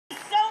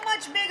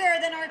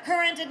than our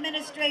current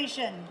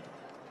administration.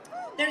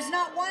 There's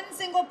not one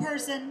single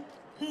person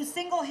who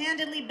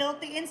single-handedly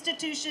built the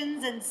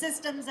institutions and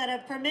systems that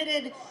have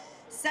permitted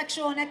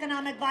sexual and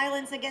economic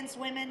violence against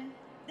women.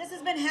 This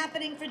has been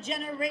happening for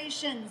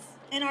generations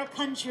in our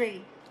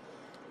country.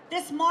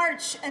 This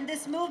march and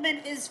this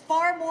movement is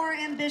far more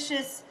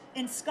ambitious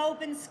in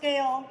scope and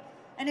scale,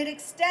 and it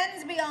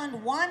extends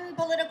beyond one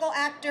political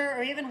actor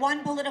or even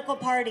one political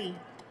party.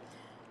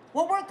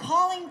 What we're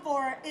calling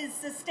for is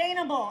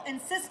sustainable and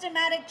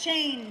systematic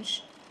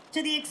change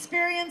to the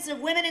experience of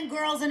women and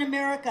girls in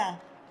America.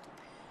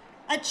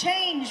 A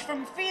change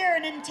from fear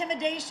and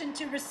intimidation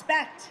to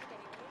respect,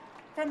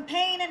 from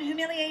pain and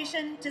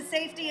humiliation to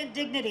safety and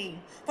dignity,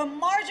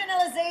 from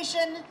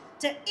marginalization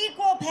to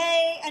equal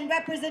pay and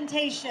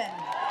representation.